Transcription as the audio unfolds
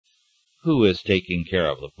Who is taking care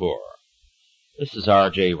of the poor? This is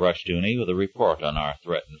R.J. Rushdoony with a report on our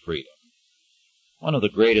threatened freedom. One of the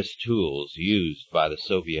greatest tools used by the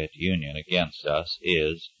Soviet Union against us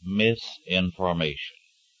is misinformation.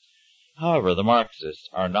 However, the Marxists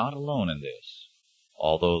are not alone in this,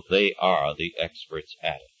 although they are the experts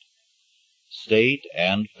at it. State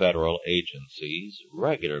and federal agencies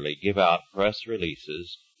regularly give out press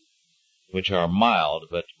releases which are mild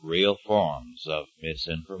but real forms of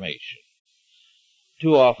misinformation.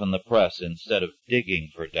 Too often the press, instead of digging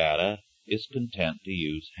for data, is content to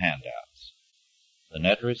use handouts. The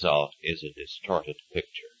net result is a distorted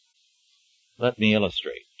picture. Let me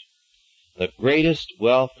illustrate. The greatest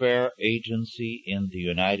welfare agency in the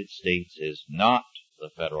United States is not the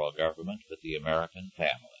federal government, but the American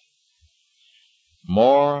family.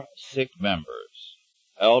 More sick members,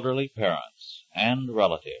 elderly parents, and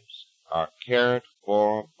relatives are cared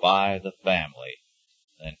for by the family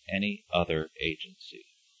than any other agency.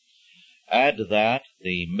 Add to that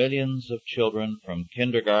the millions of children from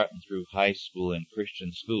kindergarten through high school in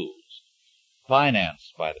Christian schools,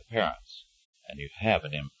 financed by the parents, and you have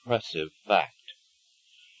an impressive fact.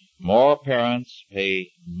 More parents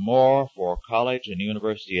pay more for college and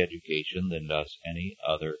university education than does any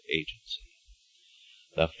other agency.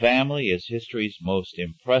 The family is history's most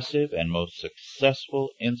impressive and most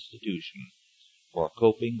successful institution for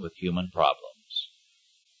coping with human problems.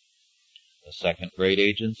 The second great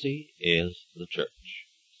agency is the church.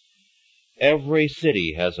 Every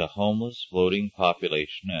city has a homeless floating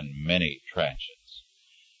population and many transients.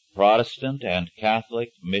 Protestant and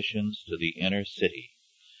Catholic missions to the inner city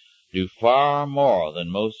do far more than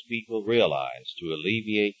most people realize to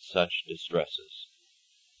alleviate such distresses.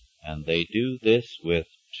 And they do this with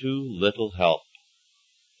too little help.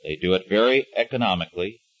 They do it very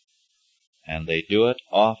economically, and they do it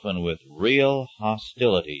often with real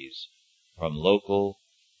hostilities from local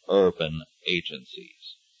urban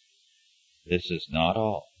agencies. This is not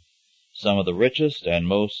all. Some of the richest and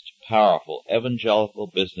most powerful evangelical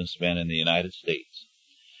businessmen in the United States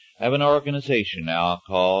have an organization now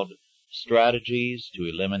called Strategies to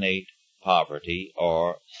Eliminate Poverty,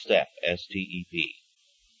 or STEP, S-T-E-P,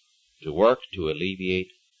 to work to alleviate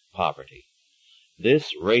poverty.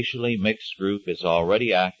 This racially mixed group is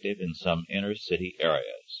already active in some inner city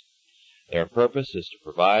areas. Their purpose is to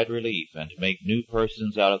provide relief and to make new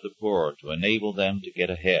persons out of the poor to enable them to get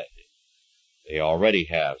ahead. They already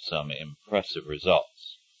have some impressive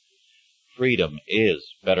results. Freedom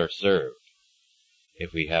is better served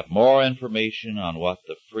if we have more information on what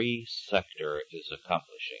the free sector is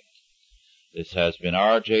accomplishing. This has been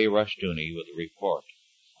R.J. Rushdoony with a report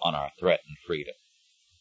on our threatened freedom.